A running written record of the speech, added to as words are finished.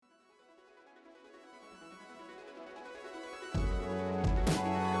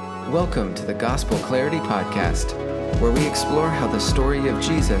Welcome to the Gospel Clarity Podcast, where we explore how the story of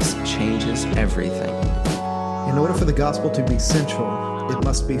Jesus changes everything. In order for the gospel to be central, it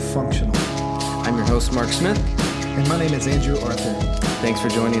must be functional. I'm your host, Mark Smith. And my name is Andrew Arthur. Thanks for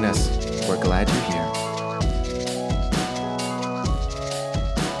joining us. We're glad you're here.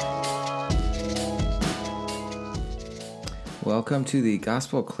 Welcome to the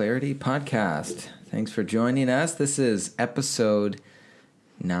Gospel Clarity Podcast. Thanks for joining us. This is episode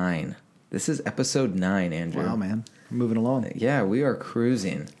 9. This is episode 9, Andrew. Wow, man. We're moving along. Yeah, we are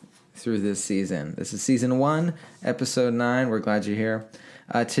cruising through this season. This is season 1, episode 9. We're glad you're here.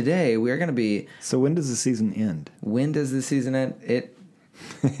 Today, we are going to be... So when does the season end? When does the season end?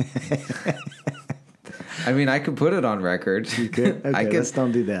 I mean, I could put it on record. You could? Okay, let's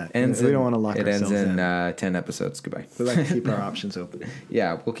don't do that. We don't want to lock ourselves in. It ends in 10 episodes. Goodbye. We like to keep our options open.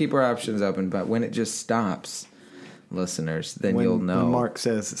 Yeah, we'll keep our options open, but when it just stops, listeners, then you'll know. When Mark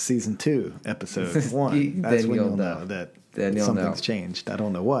says season 2, episode 1, that's when you'll know that something's changed. I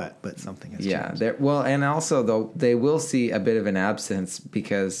don't know what, but something has changed. Yeah, well, and also, though, they will see a bit of an absence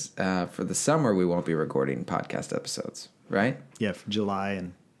because for the summer, we won't be recording podcast episodes, right? Yeah, for July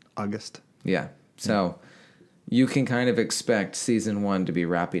and August. Yeah, so you can kind of expect season 1 to be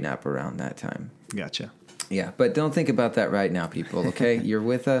wrapping up around that time. Gotcha. Yeah, but don't think about that right now, people, okay? You're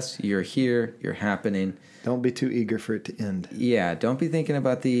with us, you're here, you're happening. Don't be too eager for it to end. Yeah, don't be thinking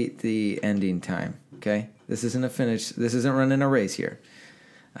about the ending time, okay? This isn't a finish. This isn't running a race here.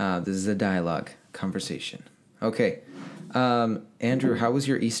 This is a dialogue, conversation. Okay. Andrew, how was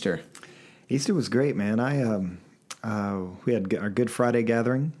your Easter? Easter was great, man. We had our Good Friday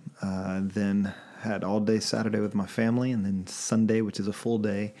gathering, then had all day Saturday with my family, and then Sunday, which is a full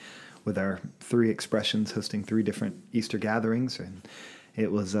day, with our 3 expressions hosting 3 different Easter gatherings. And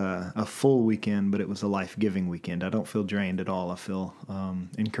it was a full weekend, but it was a life-giving weekend. I don't feel drained at all. I feel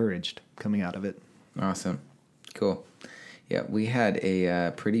encouraged coming out of it. Awesome. Cool. Yeah, we had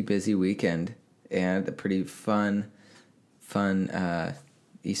a pretty busy weekend and a pretty fun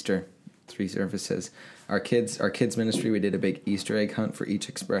Easter, 3 services. Our kids ministry, we did a big Easter egg hunt for each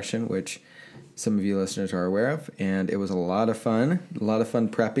expression, which some of you listeners are aware of, and it was a lot of fun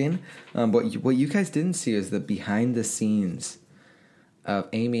prepping. What you guys didn't see is the behind the scenes of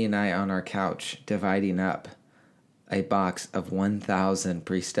Amy and I on our couch dividing up a box of 1,000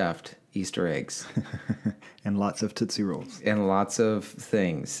 pre-stuffed Easter eggs. And lots of Tootsie Rolls. And lots of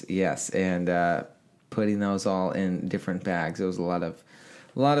things, yes. And putting those all in different bags. It was a lot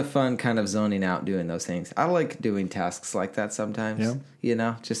of fun kind of zoning out doing those things. I like doing tasks like that sometimes. Yeah. You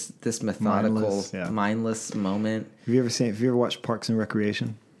know, just this methodical, mindless moment. Have you ever watched Parks and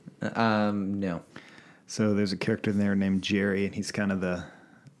Recreation? No. So there's a character in there named Jerry, and he's kind of the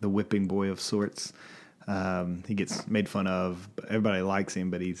whipping boy of sorts. He gets made fun of. Everybody likes him,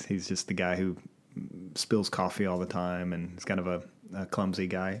 but he's just the guy who spills coffee all the time, and he's kind of a clumsy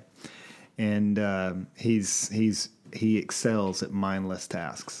guy. And he excels at mindless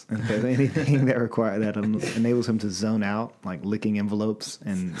tasks. And if there's anything that enables him to zone out, like licking envelopes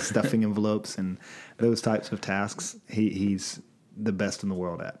and stuffing envelopes and those types of tasks, he's the best in the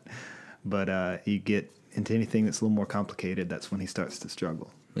world at. But you get into anything that's a little more complicated, that's when he starts to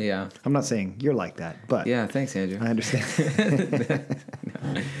struggle. Yeah. I'm not saying you're like that, but yeah, thanks, Andrew. I understand.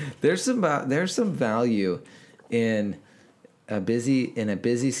 There's some value in a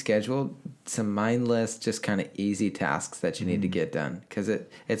busy schedule, some mindless, just kind of easy tasks that you need to get done, because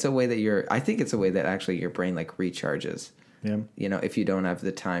it's a way that I think it's a way that actually your brain like recharges. Yeah. You know, if you don't have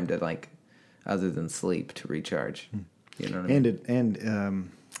the time to like, other than sleep, to recharge. You know what I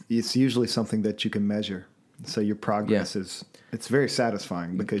mean? It's usually something that you can measure. So your progress it's very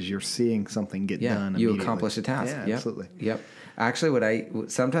satisfying because you're seeing something get done. You accomplish a task. Yeah, absolutely. Yep. Actually,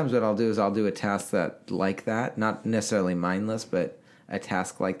 sometimes what I'll do is I'll do a task that, not necessarily mindless, but a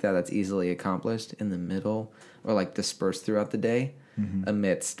task like that's easily accomplished in the middle or like dispersed throughout the day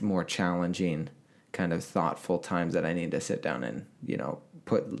amidst more challenging, kind of thoughtful times that I need to sit down and,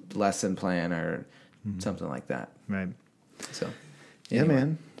 put lesson plan or something like that. Right. So, anyway. Yeah,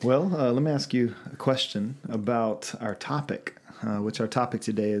 man. Well, let me ask you a question about our topic, which our topic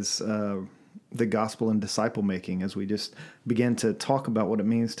today is the gospel and disciple making, as we just begin to talk about what it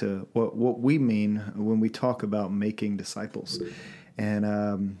means to what we mean when we talk about making disciples.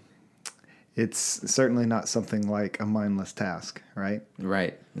 And it's certainly not something like a mindless task, right?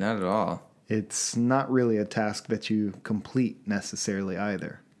 Right. Not at all. It's not really a task that you complete necessarily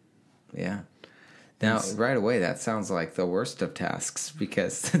either. Yeah. Now, right away, that sounds like the worst of tasks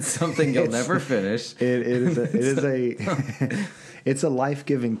because it's something you'll never finish. It's a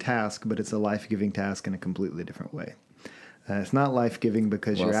life-giving task, but it's a life-giving task in a completely different way. It's not life-giving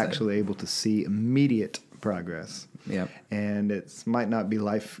because Well you're said. actually able to see immediate progress. Yep. And it might not be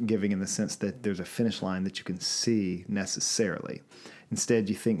life-giving in the sense that there's a finish line that you can see necessarily. Instead,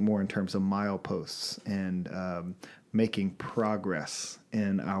 you think more in terms of mileposts and making progress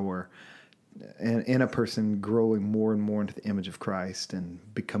in a person growing more and more into the image of Christ and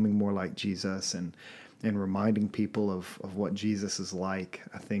becoming more like Jesus and reminding people of what Jesus is like.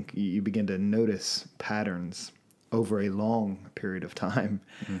 I think you begin to notice patterns over a long period of time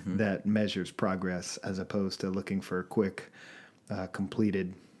that measures progress as opposed to looking for quick,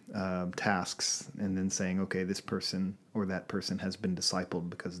 completed tasks and then saying, okay, this person or that person has been discipled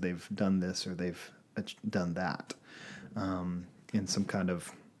because they've done this or they've done that in some kind of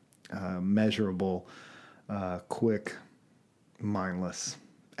measurable, quick, mindless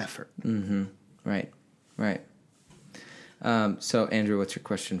effort. Mm-hmm. Right. So, Andrew, what's your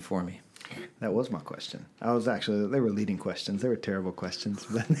question for me? That was my question. They were leading questions. They were terrible questions.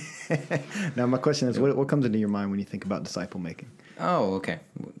 But now my question is, what comes into your mind when you think about disciple making? Oh, okay.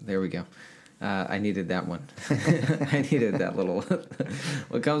 There we go. I needed that one. I needed that little.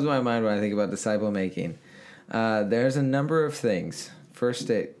 What comes to my mind when I think about disciple making? There's a number of things. First,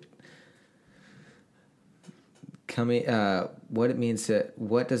 what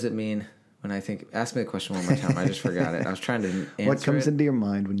does it mean when I think? Ask me the question one more time. I just forgot it. I was trying to answer What comes it. into your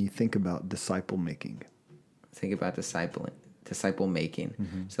mind when you think about disciple making? Think about disciple making.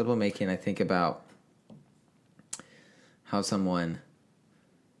 Mm-hmm. Disciple making. I think about how someone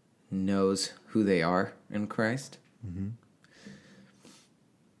knows who they are in Christ. Mm-hmm.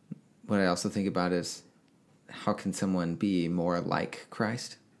 What I also think about is how can someone be more like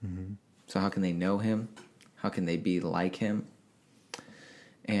Christ? Mm-hmm. So how can they know him? How can they be like him?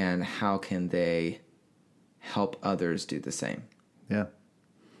 And how can they help others do the same? Yeah.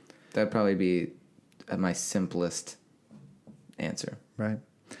 That'd probably be my simplest answer. Right.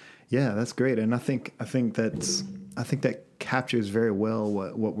 Yeah, that's great. And I think that captures very well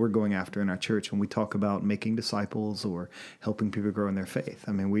what we're going after in our church when we talk about making disciples or helping people grow in their faith.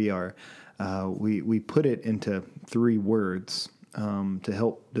 I mean, we put it into 3 words to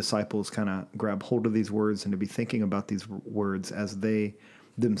help disciples kind of grab hold of these words and to be thinking about these words as they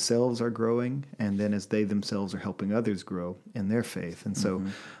themselves are growing and then as they themselves are helping others grow in their faith. And so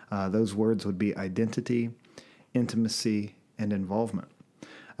those words would be identity, intimacy, and involvement.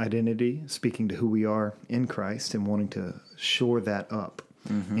 Identity, speaking to who we are in Christ and wanting to shore that up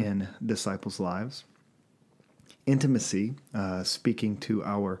in disciples' lives. Intimacy, speaking to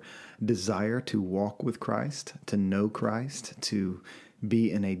our desire to walk with Christ, to know Christ, to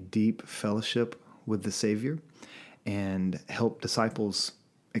be in a deep fellowship with the Savior, and help disciples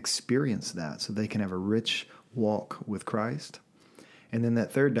experience that so they can have a rich walk with Christ. And then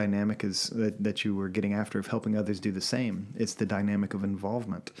that third dynamic is that you were getting after of helping others do the same. It's the dynamic of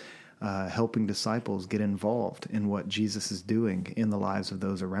involvement, helping disciples get involved in what Jesus is doing in the lives of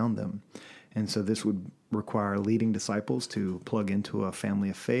those around them. And so this would require leading disciples to plug into a family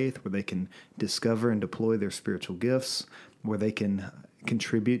of faith where they can discover and deploy their spiritual gifts, where they can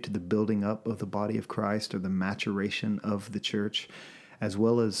contribute to the building up of the body of Christ or the maturation of the church, as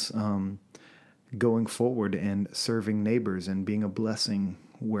well as going forward and serving neighbors and being a blessing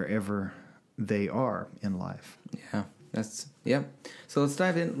wherever they are in life. Yeah. So let's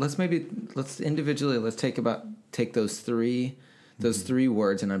dive in. Let's individually take those three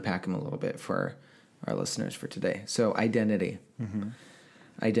words and unpack them a little bit for our listeners for today. So identity.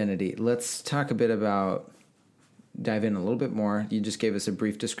 Identity. Let's talk a bit about, dive in a little bit more. You just gave us a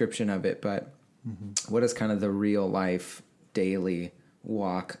brief description of it, but what is kind of the real life daily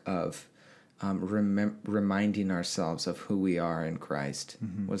walk of reminding ourselves of who we are in Christ?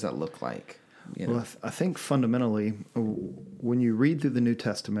 What does that look like? Well, I think fundamentally, when you read through the New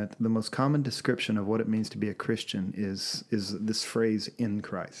Testament, the most common description of what it means to be a Christian is this phrase, in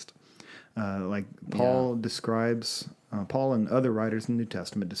Christ. Paul describes, Paul and other writers in the New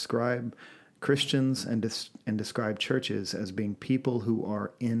Testament describe Christians and describe churches as being people who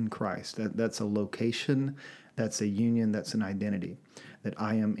are in Christ. That's a location, that's a union, that's an identity. That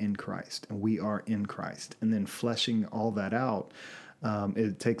I am in Christ and we are in Christ. And then fleshing all that out,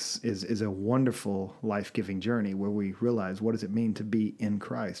 is a wonderful life-giving journey where we realize, what does it mean to be in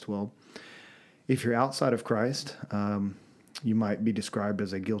Christ? Well, if you're outside of Christ, you might be described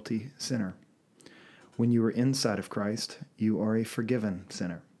as a guilty sinner. When you are inside of Christ, you are a forgiven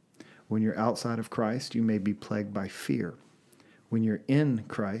sinner. When you're outside of Christ, you may be plagued by fear. When you're in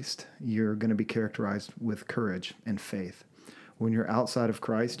Christ, you're going to be characterized with courage and faith. When you're outside of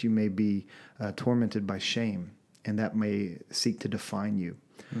Christ, you may be tormented by shame and that may seek to define you.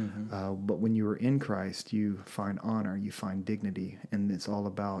 But when you are in Christ, you find honor, you find dignity, and it's all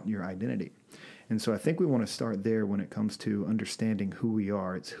about your identity. And so I think we want to start there when it comes to understanding who we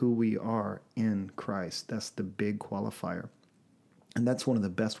are. It's who we are in Christ. That's the big qualifier. And that's one of the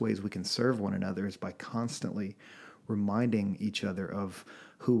best ways we can serve one another is by constantly reminding each other of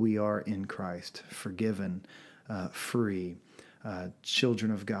who we are in Christ, forgiven, free,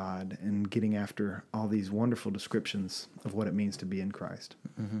 children of God, and getting after all these wonderful descriptions of what it means to be in Christ.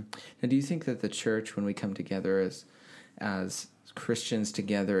 Now, do you think that the church, when we come together as Christians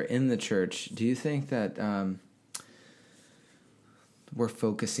together in the church, do you think that we're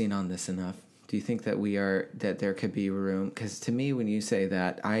focusing on this enough? Do you think that that there could be room? Because to me, when you say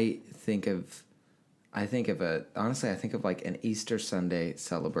that, I think of like an Easter Sunday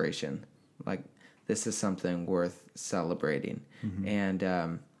celebration. Like, this is something worth celebrating.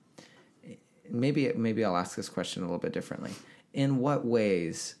 And maybe I'll ask this question a little bit differently. In what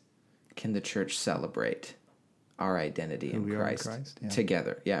ways can the church celebrate our identity in Christ,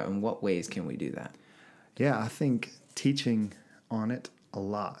 together? Yeah, in what ways can we do that? Yeah, I think teaching on it a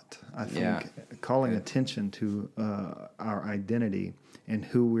lot. I think calling attention to our identity and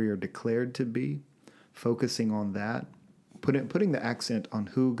who we are declared to be, focusing on that, putting the accent on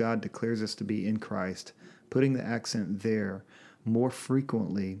who God declares us to be in Christ, putting the accent there more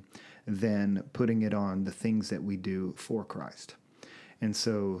frequently than putting it on the things that we do for Christ. And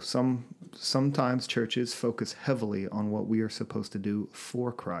so sometimes churches focus heavily on what we are supposed to do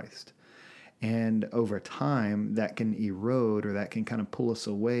for Christ. And over time, that can erode, or that can kind of pull us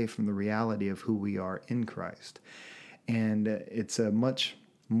away from the reality of who we are in Christ. And it's a much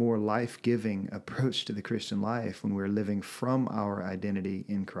more life-giving approach to the Christian life when we're living from our identity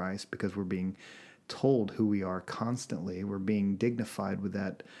in Christ, because we're being told who we are constantly. We're being dignified with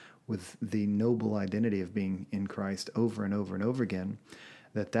that, with the noble identity of being in Christ over and over and over again.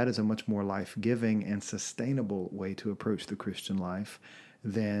 That is a much more life-giving and sustainable way to approach the Christian life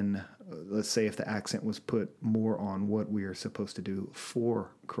than, let's say, if the accent was put more on what we are supposed to do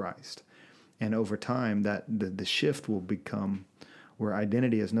for Christ. And over time, that the shift will become where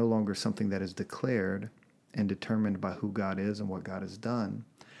identity is no longer something that is declared and determined by who God is and what God has done.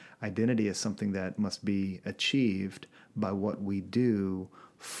 Identity is something that must be achieved by what we do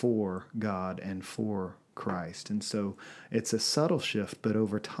for God and for Christ. And so it's a subtle shift, but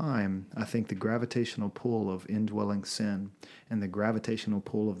over time, I think the gravitational pull of indwelling sin and the gravitational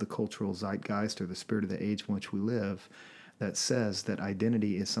pull of the cultural zeitgeist, or the spirit of the age in which we live, that says that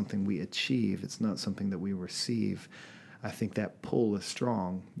identity is something we achieve, it's not something that we receive. I think that pull is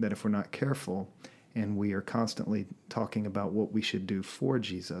strong, that if we're not careful and we are constantly talking about what we should do for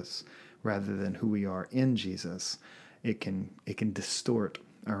Jesus rather than who we are in Jesus, it can distort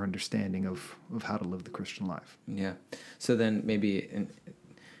our understanding of how to live the Christian life. Yeah. So then maybe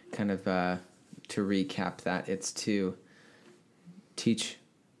to recap that, it's to teach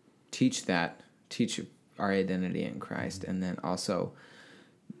our identity in Christ, and then also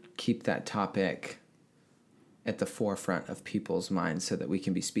keep that topic at the forefront of people's minds so that we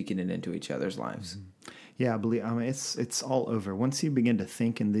can be speaking it into each other's lives. Yeah, I believe. It's all over. Once you begin to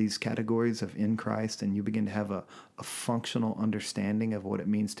think in these categories of in Christ, and you begin to have a functional understanding of what it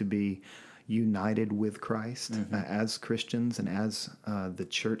means to be united with Christ as Christians and as the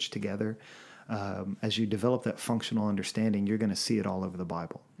church together, as you develop that functional understanding, you're going to see it all over the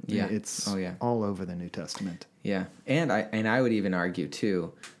Bible. Yeah, it's all over the New Testament. Yeah, and I would even argue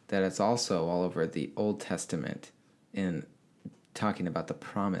too that it's also all over the Old Testament in talking about the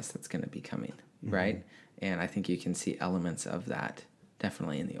promise that's going to be coming, right? And I think you can see elements of that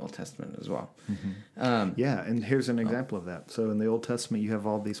definitely in the Old Testament as well. Yeah, and here's an example of that. So in the Old Testament, you have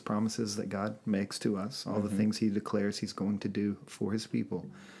all these promises that God makes to us, all the things he declares he's going to do for his people.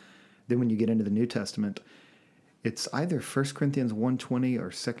 Then when you get into the New Testament, it's either 1 Corinthians 1:20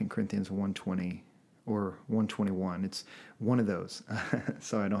 or 2 Corinthians 1:20 or 1:21. It's one of those.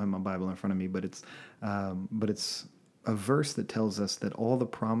 Sorry, I don't have my Bible in front of me, but it's a verse that tells us that all the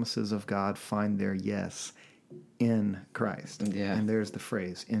promises of God find their yes in Christ. Yeah. And there's the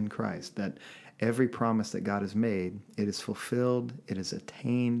phrase, in Christ, that every promise that God has made, it is fulfilled, it is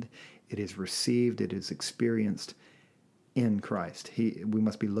attained, it is received, it is experienced in Christ. We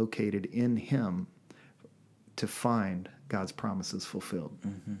must be located in him to find God's promises fulfilled.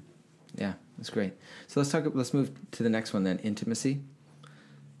 Yeah, that's great. So let's move to the next one then, intimacy.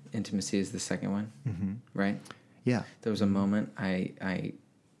 Intimacy is the second one, right? Yeah. There was a moment I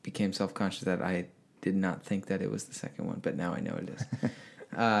became self-conscious that I did not think that it was the second one, but now I know it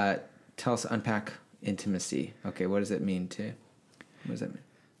is. Unpack intimacy. Okay, what does it mean?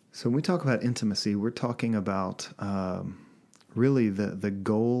 So when we talk about intimacy, we're talking about really the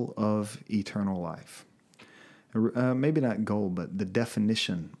goal of eternal life. Maybe not goal, but the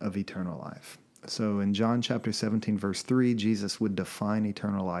definition of eternal life. So in John chapter 17, verse 3, Jesus would define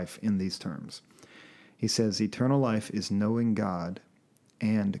eternal life in these terms. He says, eternal life is knowing God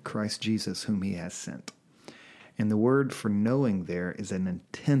and Christ Jesus whom he has sent. And the word for knowing there is an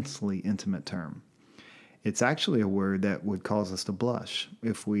intensely intimate term. It's actually a word that would cause us to blush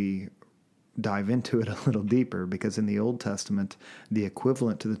if we dive into it a little deeper, because in the Old Testament, the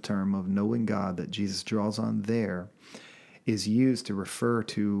equivalent to the term of knowing God that Jesus draws on there is used to refer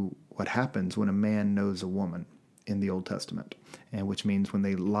to what happens when a man knows a woman in the Old Testament, and which means when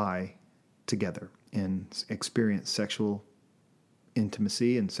they lie together and experience sexual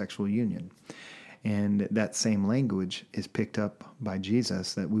intimacy and sexual union. And that same language is picked up by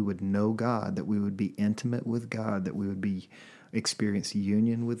Jesus, that we would know God, that we would be intimate with God, that we would experience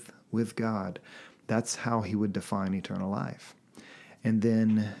union with God. That's how he would define eternal life. And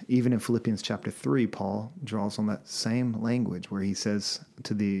then even in Philippians chapter 3, Paul draws on that same language where he says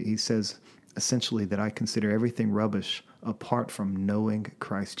essentially that I consider everything rubbish apart from knowing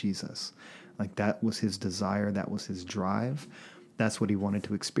Christ Jesus. Like that was his desire, that was his drive. That's what he wanted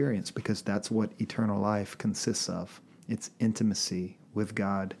to experience, because that's what eternal life consists of. It's intimacy with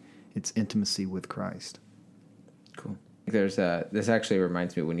God. It's intimacy with Christ. Cool. This actually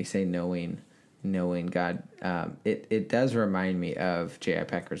reminds me when you say knowing God. It does remind me of J.I.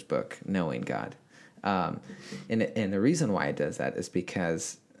 Packer's book, Knowing God, and the reason why it does that is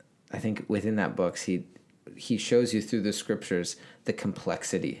because I think within that book he shows you through the scriptures the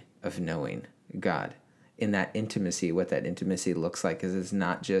complexity of knowing God. In that intimacy, what that intimacy looks like is it's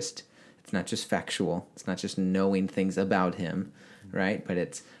not just factual. It's not just knowing things about him, right?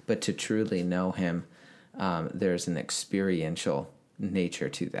 But to truly know him, there's an experiential nature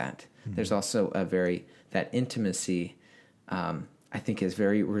to that. Mm-hmm. There's also that intimacy, I think, is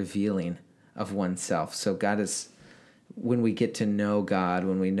very revealing of oneself. So when we get to know God,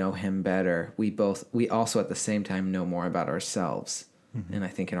 when we know him better, we also at the same time know more about ourselves. Mm-hmm. And I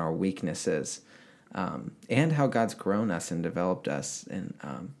think in our weaknesses, and how God's grown us and developed us and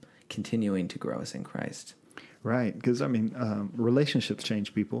continuing to grow us in Christ. Right, because relationships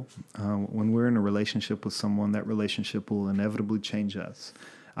change people. When we're in a relationship with someone, that relationship will inevitably change us,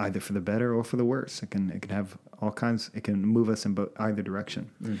 either for the better or for the worse. It can have all kinds. It can move us in either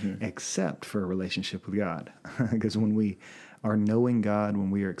direction, mm-hmm. except for a relationship with God, because when we are knowing God,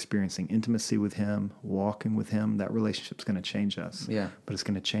 when we are experiencing intimacy with him, walking with him, that relationship's going to change us. Yeah. But it's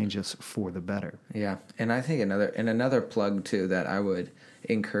going to change us for the better. Yeah. And I think another plug too that I would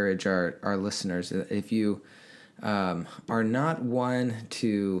encourage our listeners, if you are not one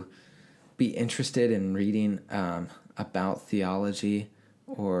to be interested in reading about theology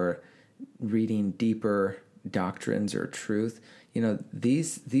or reading deeper doctrines or truth,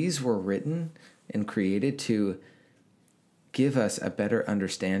 these were written and created to give us a better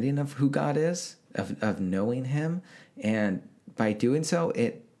understanding of who God is, of knowing him. And by doing so,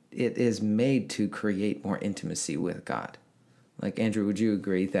 it is made to create more intimacy with God. Like, Andrew, would you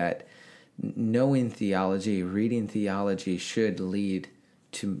agree that knowing theology, reading theology should lead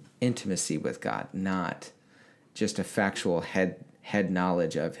to intimacy with God, not just a factual head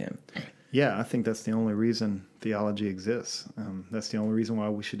knowledge of him? Yeah, I think that's the only reason theology exists. That's the only reason why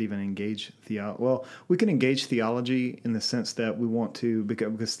we should even engage theology. Well, we can engage theology in the sense that we want to,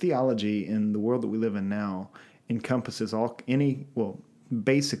 because theology in the world that we live in now encompasses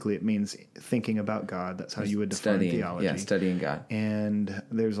basically it means thinking about God. That's how you would define theology. Yeah, studying God. And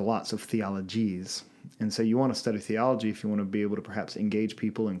there's lots of theologies. And so you want to study theology if you want to be able to perhaps engage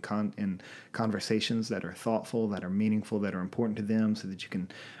people in conversations that are thoughtful, that are meaningful, that are important to them, so that you can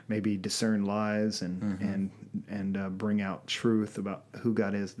maybe discern lies and bring out truth about who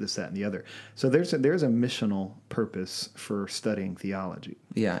God is, this, that, and the other. So there's a missional purpose for studying theology.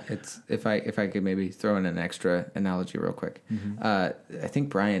 Yeah, it's if I could maybe throw in an extra analogy real quick. Mm-hmm. I think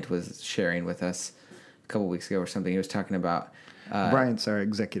Bryant was sharing with us a couple weeks ago or something. He was talking about. Bryant's our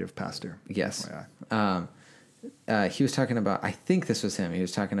executive pastor. Yes. He was talking about, I think this was him, he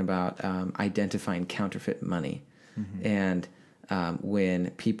was talking about identifying counterfeit money. Mm-hmm. And when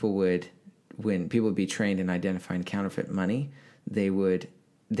people would be trained in identifying counterfeit money, they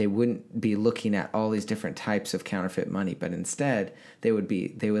wouldn't be looking at all these different types of counterfeit money, but instead they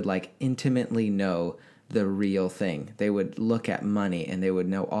would like intimately know the real thing. They would look at money and they would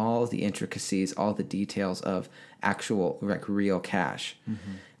know all the intricacies, all the details of actual, like, real cash.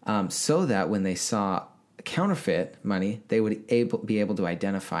 Mm-hmm. So that when they saw counterfeit money, they would be able to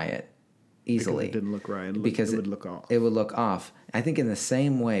identify it easily. Because it didn't look right. Because it would look off. It would look off. I think in the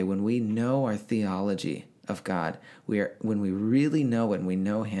same way, when we know our theology of God, when we really know it and we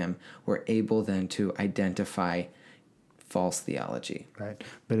know Him, we're able then to identify false theology. Right.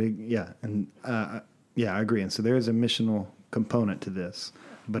 But I agree. And so there is a missional component to this,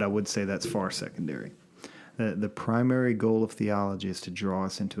 but I would say that's far secondary. The primary goal of theology is to draw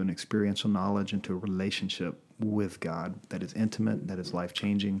us into an experiential knowledge, into a relationship with God that is intimate, that is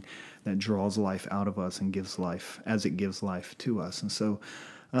life-changing, that draws life out of us and gives life as it gives life to us. And so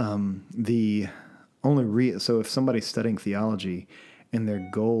so if somebody's studying theology and their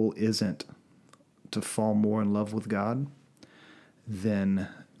goal isn't to fall more in love with God, then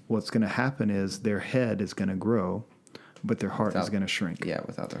what's going to happen is their head is going to grow, but their heart is going to shrink. Yeah,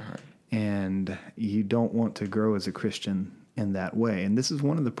 without their heart. And you don't want to grow as a Christian in that way. And this is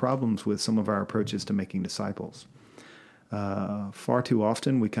one of the problems with some of our approaches to making disciples. Far too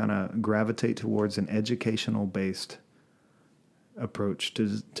often, we kind of gravitate towards an educational-based approach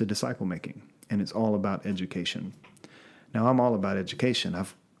to disciple making, and it's all about education. Now, I'm all about education.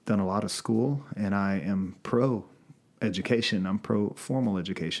 I've done a lot of school, and I am pro-education. I'm pro-formal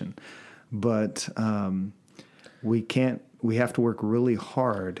education. But we have to work really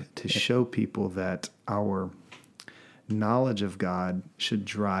hard to show people that our knowledge of God should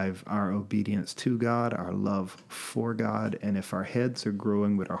drive our obedience to God, our love for God. And if our heads are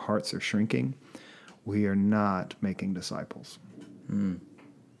growing but our hearts are shrinking, we are not making disciples.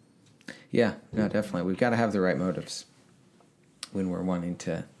 Yeah, no, definitely. We've got to have the right motives when we're wanting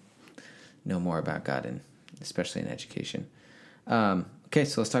to know more about God, and especially in education. Okay,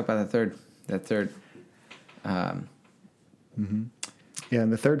 so let's talk about that third. Yeah,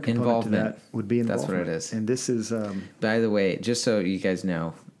 and the third component to that would be involvement. That's what it is. And this is... By the way, just so you guys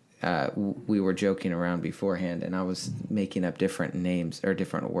know, we were joking around beforehand, and I was making up different names or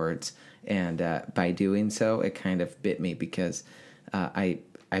different words. And by doing so, it kind of bit me because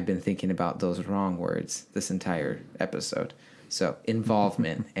I've been thinking about those wrong words this entire episode. So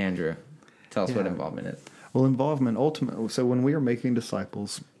involvement, Andrew, tell us what involvement is. Well, involvement, ultimately, so when we are making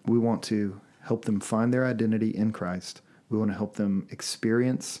disciples, we want to help them find their identity in Christ. We want to help them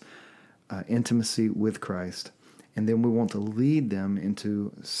experience intimacy with Christ. And then we want to lead them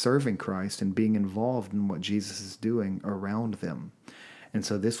into serving Christ and being involved in what Jesus is doing around them. And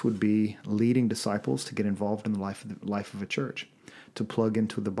so this would be leading disciples to get involved in the life of a church, to plug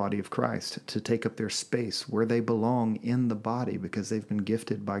into the body of Christ, to take up their space where they belong in the body because they've been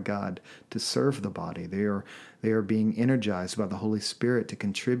gifted by God to serve the body. They are being energized by the Holy Spirit to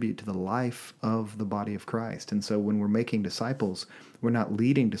contribute to the life of the body of Christ. And so when we're making disciples, we're not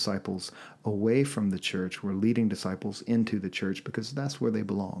leading disciples away from the church. We're leading disciples into the church because that's where they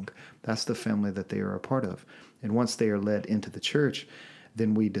belong. That's the family that they are a part of. And once they are led into the church,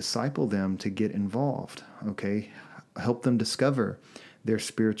 then we disciple them to get involved, okay? Help them discover their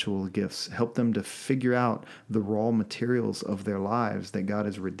spiritual gifts. Help them to figure out the raw materials of their lives that God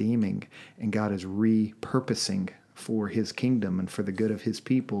is redeeming and God is repurposing for His kingdom and for the good of His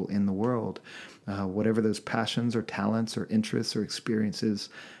people in the world. Whatever those passions or talents or interests or experiences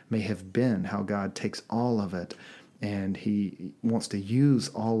may have been, how God takes all of it and He wants to use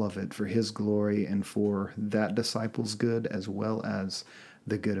all of it for His glory and for that disciple's good as well as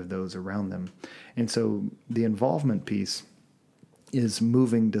the good of those around them. And so the involvement piece is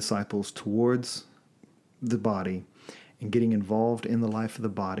moving disciples towards the body and getting involved in the life of the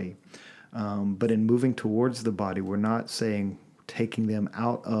body. But in moving towards the body, we're not saying taking them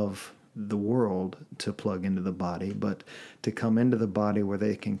out of the world to plug into the body, but to come into the body where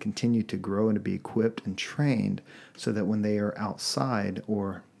they can continue to grow and to be equipped and trained so that when they are outside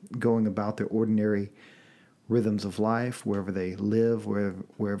or going about their ordinary rhythms of life, wherever they live,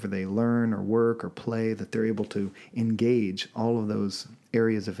 wherever they learn or work or play, that they're able to engage all of those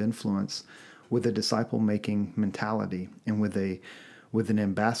areas of influence with a disciple-making mentality and with an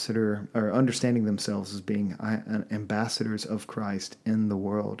ambassador, or understanding themselves as being ambassadors of Christ in the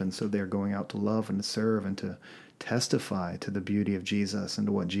world. And so they're going out to love and to serve and to testify to the beauty of Jesus and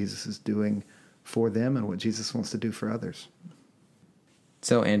to what Jesus is doing for them and what Jesus wants to do for others.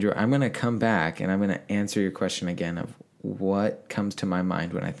 So, Andrew, I'm going to come back and I'm going to answer your question again of what comes to my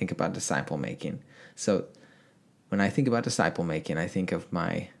mind when I think about disciple making. So, when I think about disciple making, I think of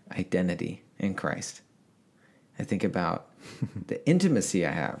my identity in Christ. I think about the intimacy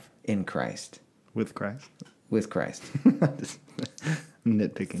I have in Christ. With Christ? With Christ.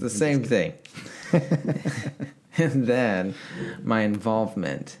 Nitpicking. It's the same thing. And then my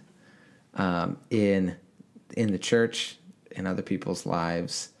involvement in the church, in other people's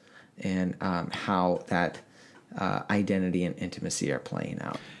lives, and how that identity and intimacy are playing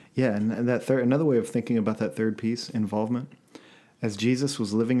out. Yeah, and that another way of thinking about that third piece, involvement, as Jesus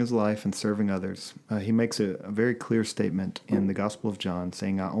was living his life and serving others, he makes a very clear statement in the Gospel of John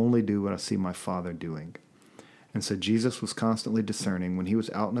saying, I only do what I see my Father doing. And so Jesus was constantly discerning. When he was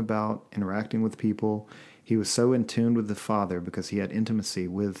out and about, interacting with people, he was so in tune with the Father because he had intimacy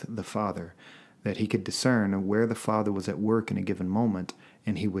with the Father that he could discern where the Father was at work in a given moment,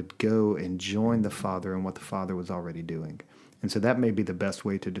 and he would go and join the Father in what the Father was already doing. And so that may be the best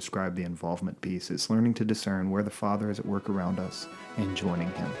way to describe the involvement piece. It's learning to discern where the Father is at work around us and joining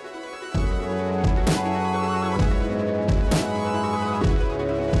him.